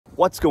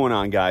What's going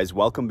on, guys?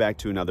 Welcome back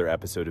to another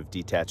episode of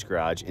Detached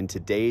Garage. In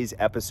today's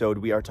episode,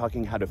 we are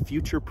talking how to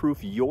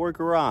future-proof your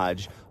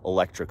garage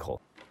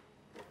electrical.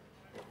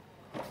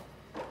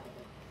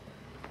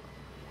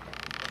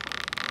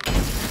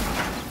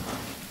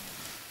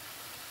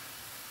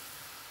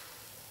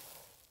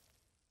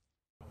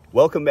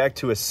 Welcome back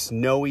to a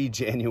snowy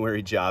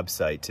January job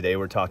site. Today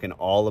we're talking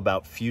all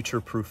about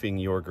future-proofing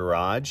your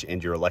garage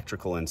and your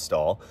electrical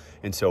install.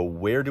 And so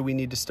where do we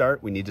need to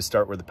start? We need to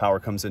start where the power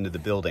comes into the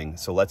building.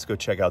 So let's go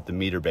check out the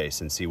meter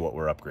base and see what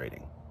we're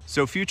upgrading.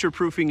 So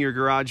future-proofing your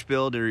garage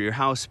build or your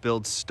house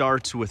build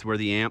starts with where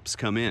the amps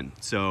come in.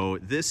 So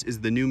this is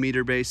the new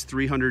meter base,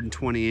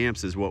 320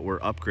 amps is what we're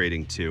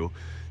upgrading to.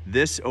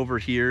 This over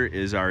here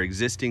is our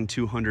existing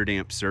 200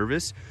 amp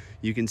service.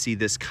 You can see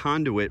this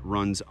conduit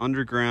runs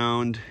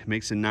underground,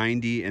 makes a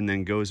 90, and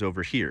then goes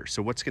over here.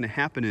 So what's gonna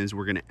happen is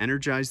we're gonna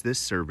energize this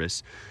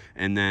service,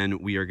 and then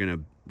we are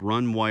gonna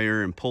run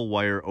wire and pull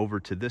wire over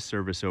to this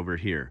service over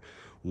here.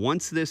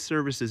 Once this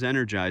service is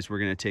energized, we're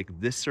gonna take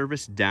this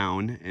service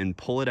down and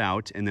pull it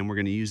out, and then we're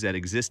gonna use that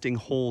existing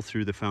hole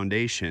through the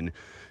foundation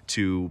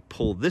to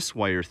pull this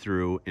wire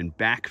through and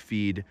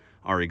backfeed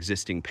our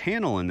existing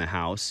panel in the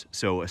house.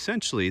 So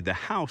essentially the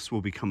house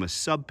will become a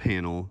sub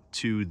panel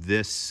to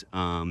this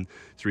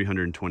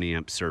 320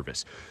 amp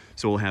service.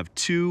 So we'll have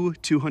two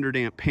 200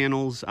 amp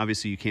panels.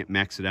 Obviously you can't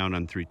max it out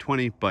on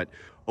 320, but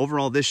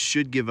overall this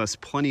should give us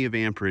plenty of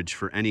amperage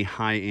for any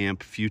high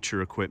amp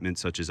future equipment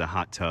such as a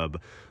hot tub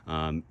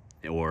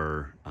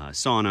or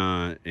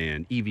sauna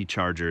and EV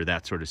charger,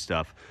 that sort of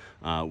stuff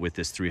with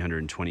this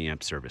 320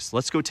 amp service.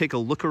 Let's go take a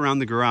look around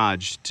the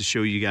garage to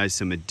show you guys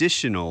some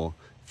additional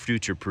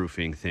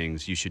future-proofing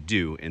things you should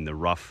do in the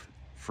rough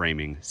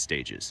framing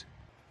stages.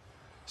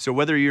 So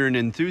whether you're an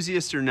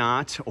enthusiast or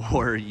not,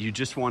 or you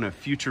just want to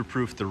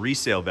future-proof the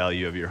resale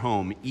value of your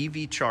home,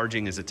 EV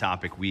charging is a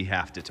topic we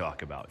have to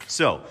talk about.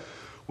 So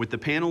with the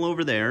panel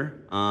over there,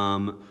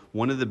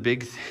 one of the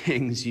big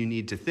things you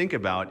need to think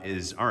about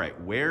is, all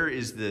right, where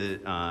is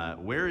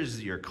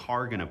your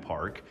car gonna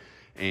park?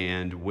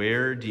 And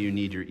where do you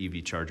need your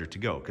EV charger to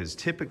go? Because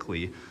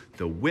typically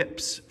the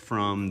whips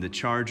from the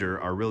charger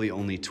are really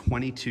only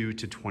 22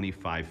 to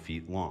 25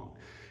 feet long.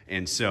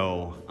 And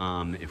so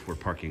if we're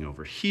parking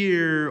over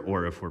here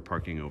or if we're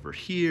parking over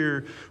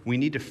here, we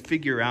need to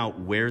figure out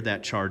where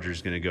that charger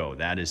is going to go.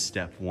 That is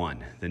step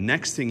one. The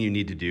next thing you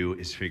need to do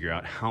is figure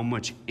out how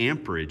much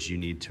amperage you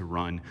need to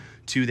run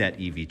to that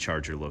EV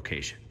charger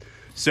location.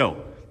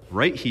 So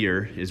right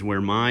here is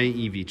where my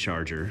EV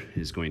charger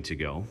is going to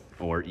go,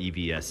 or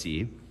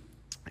EVSE.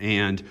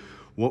 And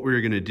what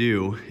we're gonna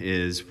do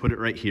is put it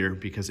right here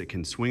because it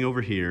can swing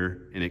over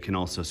here and it can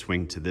also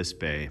swing to this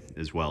bay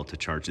as well to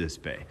charge this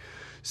bay.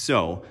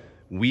 So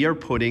we are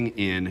putting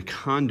in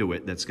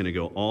conduit that's gonna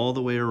go all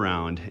the way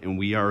around, and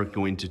we are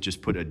going to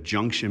just put a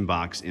junction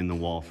box in the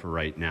wall for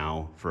right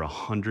now for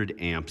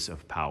 100 amps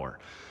of power.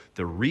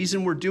 The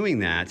reason we're doing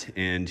that,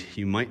 and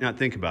you might not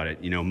think about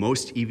it, you know,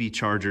 most EV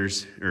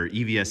chargers or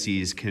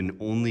EVSEs can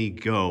only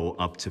go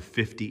up to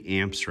 50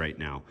 amps right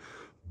now.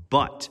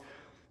 But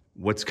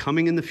what's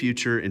coming in the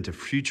future, and to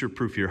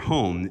future-proof your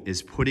home,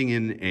 is putting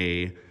in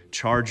a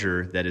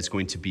charger that is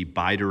going to be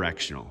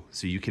bidirectional.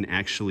 So you can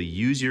actually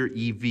use your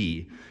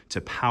EV to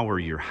power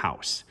your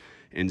house.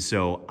 And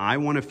so I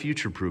want to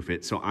future-proof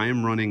it, so I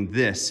am running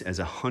this as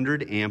a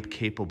 100 amp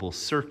capable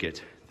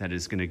circuit that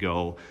is going to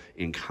go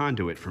in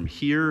conduit from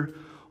here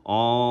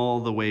all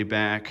the way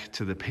back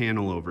to the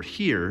panel over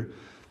here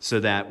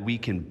so that we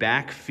can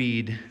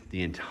backfeed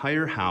the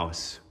entire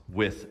house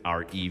with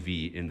our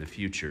EV in the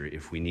future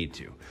if we need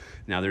to.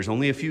 Now there's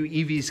only a few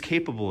EVs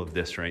capable of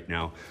this right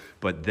now,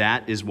 but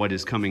that is what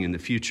is coming in the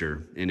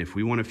future. And if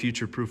we want to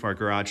future-proof our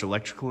garage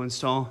electrical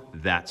install,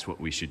 that's what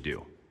we should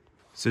do.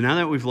 So now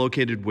that we've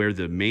located where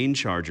the main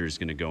charger is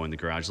going to go in the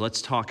garage, let's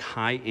talk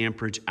high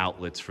amperage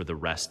outlets for the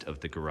rest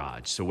of the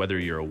garage. So whether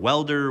you're a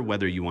welder,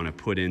 whether you want to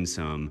put in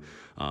some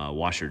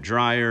washer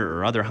dryer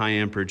or other high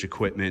amperage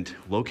equipment,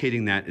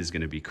 locating that is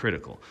going to be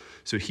critical.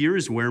 So here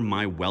is where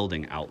my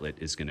welding outlet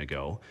is going to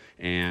go,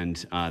 and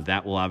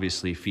that will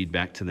obviously feed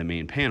back to the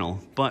main panel.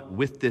 But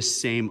with this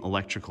same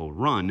electrical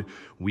run,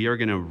 we are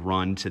going to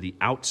run to the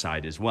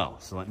outside as well.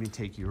 So let me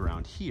take you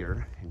around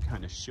here and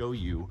kind of show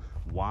you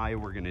why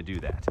we're going to do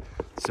that.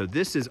 So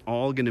this is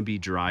all going to be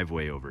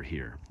driveway over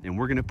here, and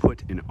we're going to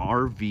put an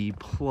RV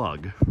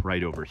plug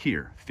right over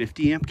here,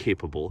 50 amp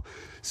capable.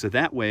 So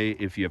that way,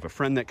 if you have a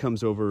friend that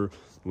comes over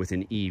with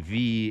an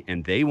EV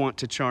and they want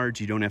to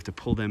charge, you don't have to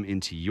pull them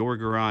into your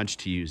garage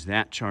to use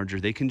that charger.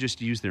 They can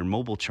just use their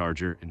mobile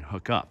charger and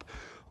hook up.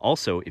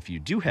 Also, if you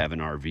do have an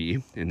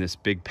RV in this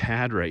big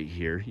pad right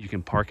here, you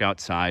can park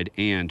outside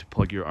and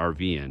plug your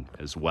RV in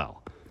as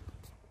well.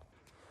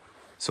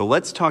 So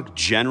let's talk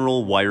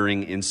general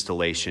wiring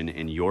installation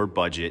in your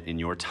budget, in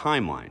your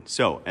timeline.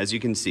 So as you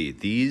can see,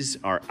 these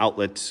are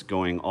outlets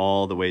going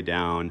all the way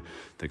down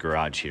the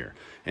garage here.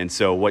 And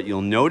so what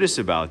you'll notice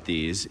about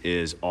these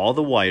is all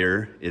the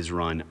wire is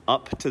run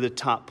up to the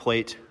top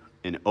plate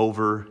and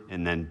over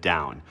and then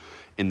down.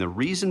 And the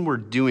reason we're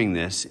doing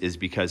this is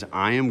because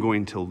I am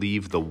going to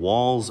leave the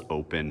walls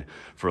open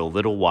for a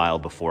little while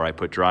before I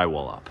put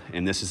drywall up.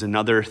 And this is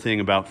another thing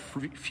about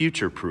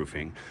future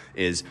proofing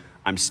is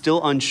I'm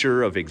still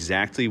unsure of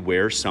exactly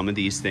where some of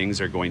these things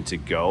are going to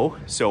go.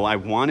 So I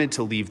wanted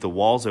to leave the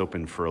walls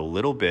open for a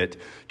little bit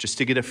just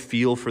to get a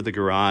feel for the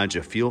garage,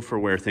 a feel for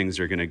where things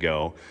are gonna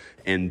go,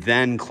 and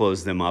then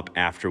close them up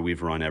after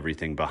we've run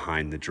everything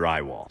behind the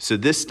drywall. So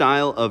this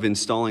style of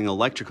installing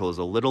electrical is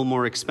a little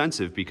more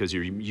expensive because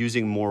you're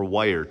using more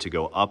wire to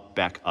go up,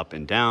 back, up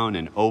and down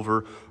and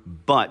over.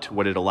 But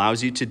what it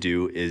allows you to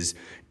do is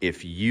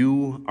if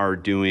you are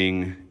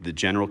doing the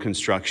general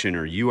construction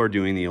or you are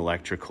doing the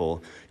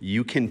electrical,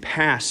 you can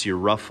pass your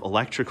rough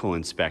electrical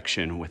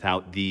inspection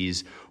without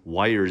these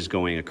wires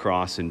going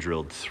across and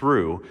drilled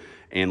through,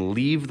 and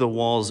leave the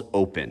walls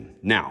open.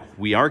 Now,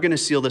 we are gonna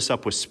seal this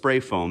up with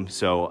spray foam,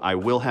 so I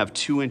will have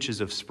 2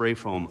 inches of spray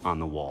foam on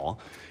the wall,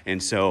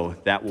 and so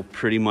that will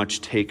pretty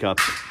much take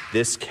up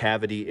this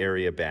cavity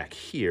area back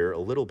here, a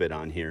little bit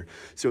on here.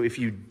 So if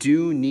you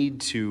do need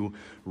to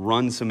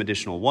run some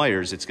additional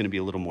wires, it's gonna be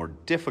a little more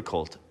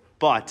difficult,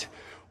 but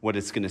what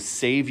it's gonna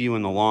save you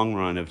in the long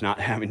run of not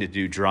having to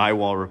do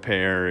drywall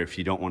repair if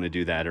you don't wanna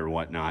do that or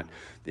whatnot,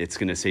 it's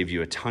gonna save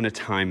you a ton of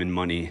time and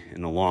money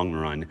in the long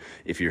run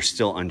if you're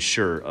still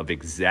unsure of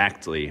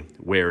exactly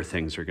where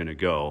things are gonna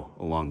go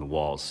along the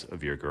walls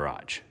of your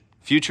garage.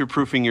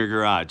 Future-proofing your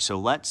garage. So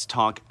let's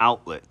talk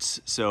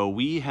outlets. So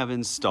we have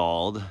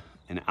installed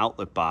an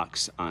outlet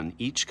box on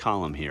each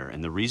column here.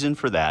 And the reason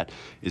for that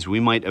is we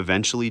might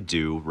eventually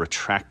do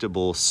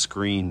retractable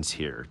screens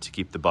here to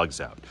keep the bugs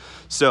out.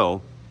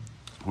 So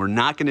we're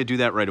not gonna do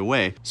that right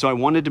away. So I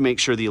wanted to make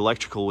sure the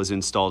electrical was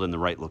installed in the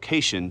right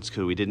locations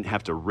so we didn't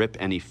have to rip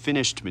any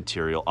finished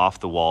material off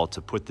the wall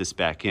to put this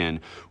back in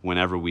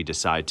whenever we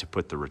decide to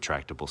put the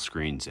retractable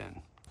screens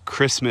in.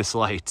 Christmas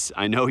lights.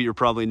 I know you're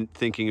probably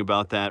thinking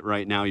about that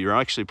right now. You're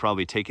actually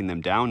probably taking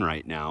them down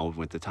right now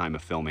with the time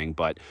of filming,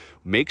 but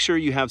make sure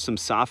you have some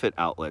soffit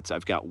outlets.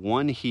 I've got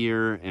one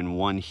here and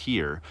one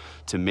here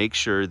to make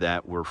sure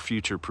that we're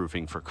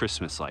future-proofing for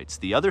Christmas lights.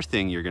 The other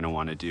thing you're gonna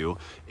wanna do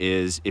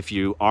is if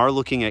you are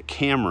looking at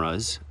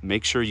cameras,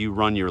 make sure you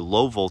run your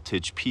low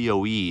voltage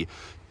PoE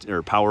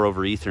or power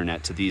over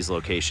Ethernet to these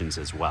locations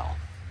as well.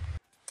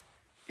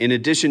 In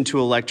addition to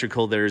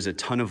electrical, there's a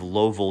ton of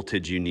low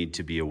voltage you need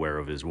to be aware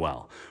of as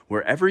well.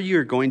 Wherever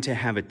you're going to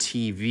have a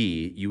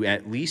TV, you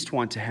at least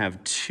want to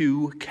have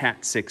 2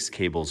 Cat6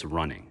 cables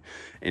running.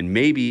 And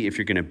maybe if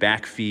you're gonna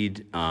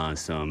backfeed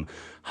some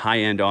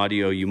high-end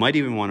audio, you might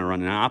even wanna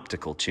run an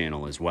optical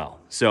channel as well.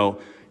 So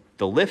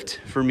the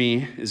lift for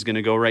me is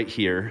gonna go right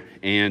here,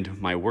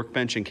 and my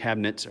workbench and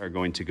cabinets are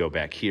going to go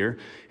back here.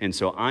 And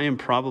so I am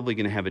probably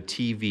gonna have a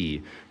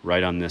TV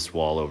right on this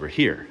wall over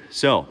here.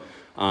 So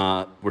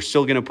we're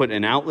still gonna put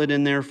an outlet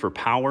in there for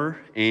power,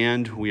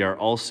 and we are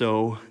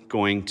also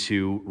going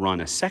to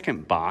run a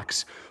second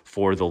box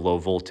for the low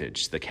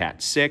voltage, the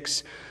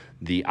Cat6,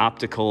 the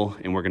optical,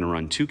 and we're gonna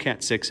run 2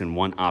 Cat6 and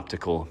 1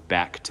 optical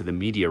back to the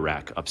media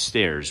rack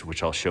upstairs,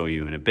 which I'll show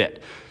you in a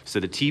bit. So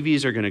the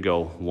TVs are gonna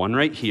go one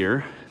right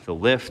here, the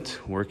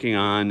lift, working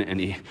on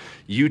any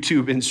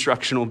YouTube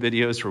instructional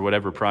videos for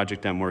whatever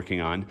project I'm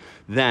working on.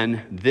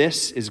 Then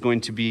this is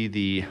going to be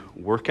the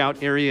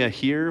workout area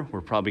here.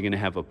 We're probably gonna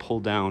have a pull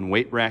down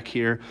weight rack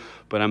here,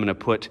 but I'm gonna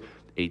put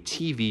a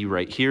TV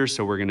right here.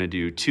 So we're gonna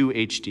do 2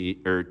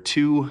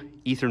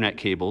 Ethernet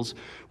cables,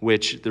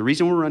 which the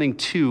reason we're running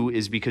 2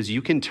 is because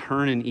you can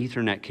turn an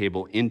Ethernet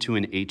cable into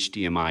an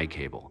HDMI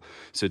cable.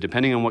 So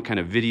depending on what kind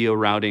of video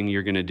routing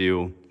you're gonna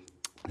do,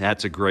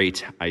 that's a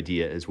great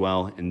idea as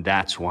well, and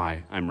that's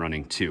why I'm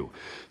running 2.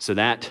 So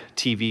that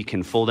TV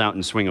can fold out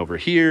and swing over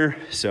here.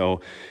 So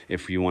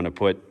if you want to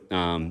put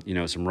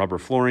some rubber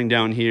flooring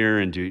down here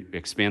and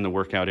expand the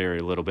workout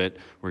area a little bit,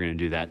 we're going to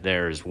do that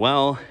there as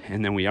well.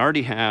 And then we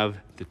already have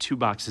the 2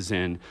 boxes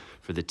in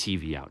for the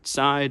TV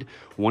outside.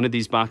 One of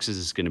these boxes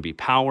is going to be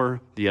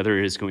power. The other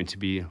is going to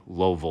be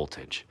low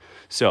voltage.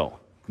 So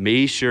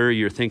make sure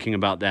you're thinking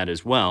about that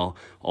as well.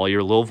 All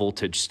your low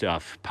voltage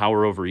stuff,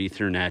 power over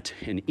Ethernet,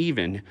 and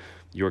even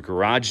your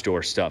garage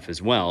door stuff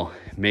as well.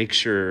 Make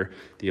sure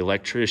the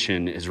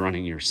electrician is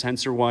running your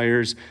sensor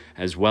wires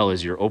as well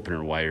as your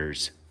opener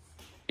wires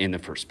in the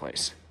first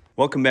place.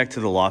 Welcome back to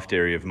the loft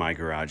area of my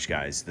garage,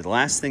 guys. The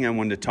last thing I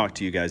wanted to talk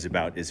to you guys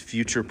about is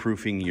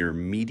future-proofing your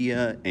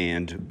media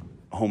and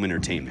home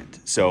entertainment.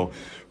 So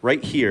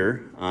right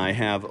here, I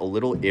have a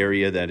little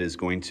area that is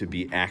going to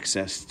be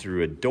accessed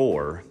through a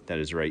door that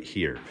is right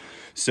here.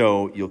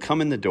 So you'll come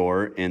in the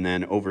door, and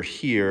then over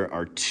here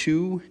are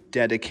 2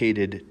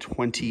 dedicated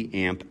 20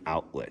 amp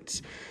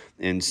outlets.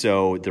 And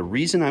so the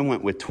reason I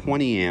went with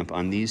 20 amp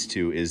on these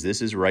 2 is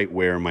this is right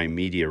where my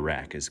media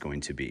rack is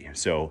going to be.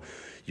 So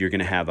you're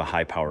gonna have a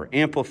high power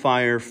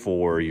amplifier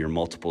for your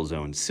multiple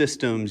zone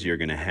systems. You're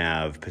gonna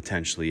have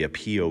potentially a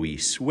PoE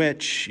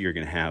switch. You're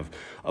gonna have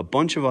a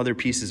bunch of other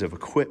pieces of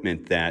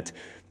equipment that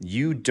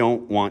you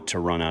don't want to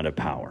run out of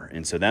power.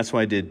 And so that's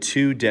why I did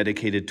 2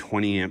 dedicated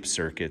 20 amp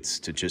circuits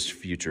to just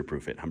future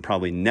proof it. I'm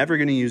probably never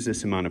gonna use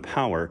this amount of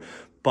power,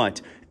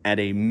 but At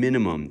a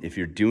minimum, if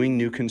you're doing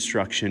new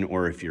construction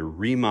or if you're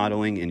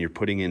remodeling and you're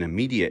putting in a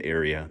media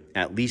area,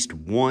 at least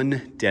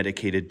one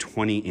dedicated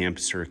 20 amp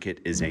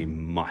circuit is a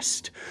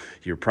must.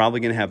 You're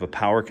probably gonna have a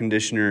power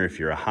conditioner if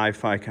you're a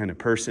hi-fi kind of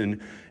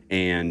person,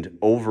 and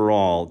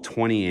overall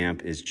 20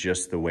 amp is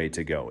just the way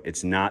to go.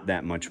 It's not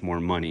that much more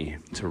money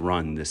to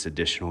run this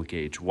additional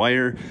gauge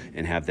wire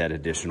and have that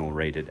additional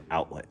rated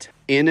outlet.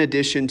 In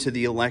addition to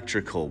the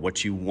electrical,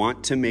 what you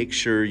want to make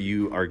sure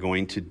you are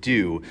going to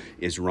do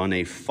is run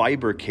a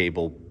fiber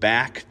cable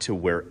back to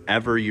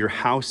wherever your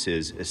house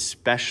is,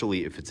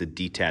 especially if it's a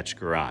detached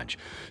garage.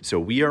 So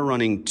we are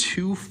running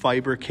 2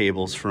 fiber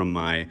cables from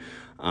my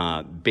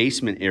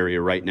basement area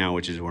right now,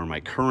 which is where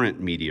my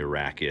current media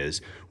rack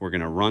is. We're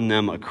gonna run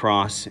them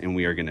across and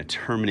we are gonna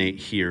terminate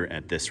here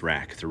at this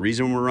rack. The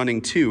reason we're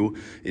running 2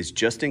 is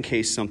just in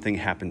case something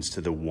happens to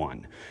the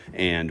one,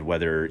 and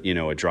whether,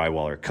 a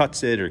drywaller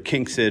cuts it or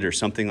kinks it or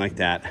something like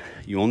that,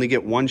 you only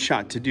get 1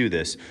 shot to do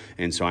this.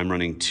 And so I'm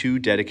running 2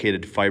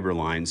 dedicated fiber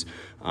lines.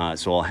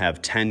 So I'll have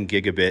 10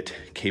 gigabit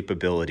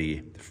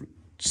capability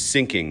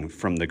syncing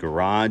from the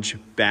garage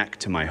back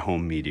to my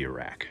home media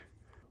rack.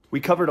 We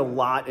covered a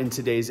lot in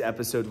today's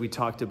episode. We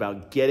talked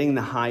about getting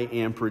the high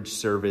amperage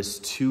service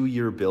to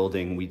your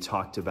building. We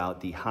talked about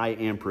the high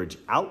amperage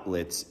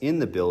outlets in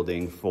the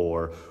building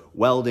for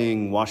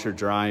welding, washer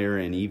dryer,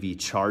 and EV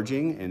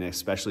charging, and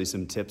especially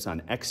some tips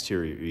on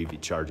exterior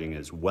EV charging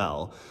as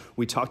well.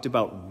 We talked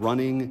about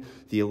running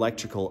the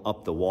electrical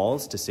up the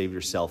walls to save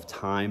yourself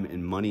time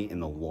and money in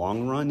the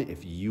long run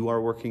if you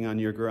are working on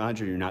your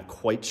garage or you're not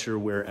quite sure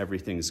where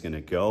everything's gonna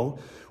go.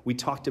 We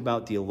talked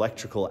about the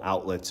electrical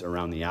outlets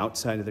around the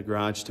outside of the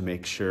garage to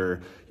make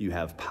sure you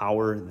have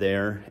power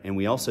there. And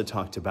we also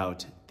talked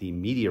about the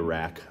media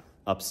rack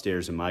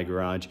upstairs in my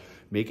garage,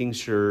 making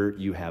sure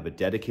you have a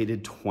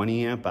dedicated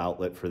 20 amp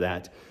outlet for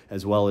that,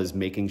 as well as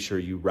making sure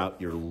you route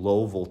your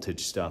low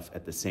voltage stuff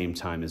at the same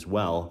time as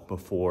well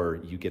before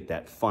you get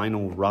that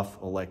final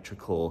rough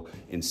electrical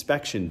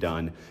inspection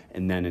done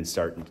and then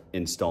start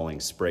installing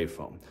spray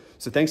foam.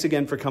 So thanks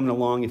again for coming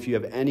along. If you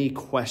have any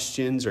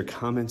questions or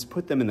comments,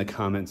 put them in the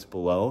comments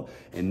below.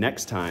 And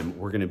next time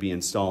we're gonna be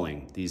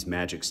installing these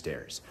magic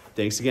stairs.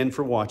 Thanks again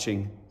for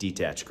watching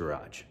Detached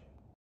Garage.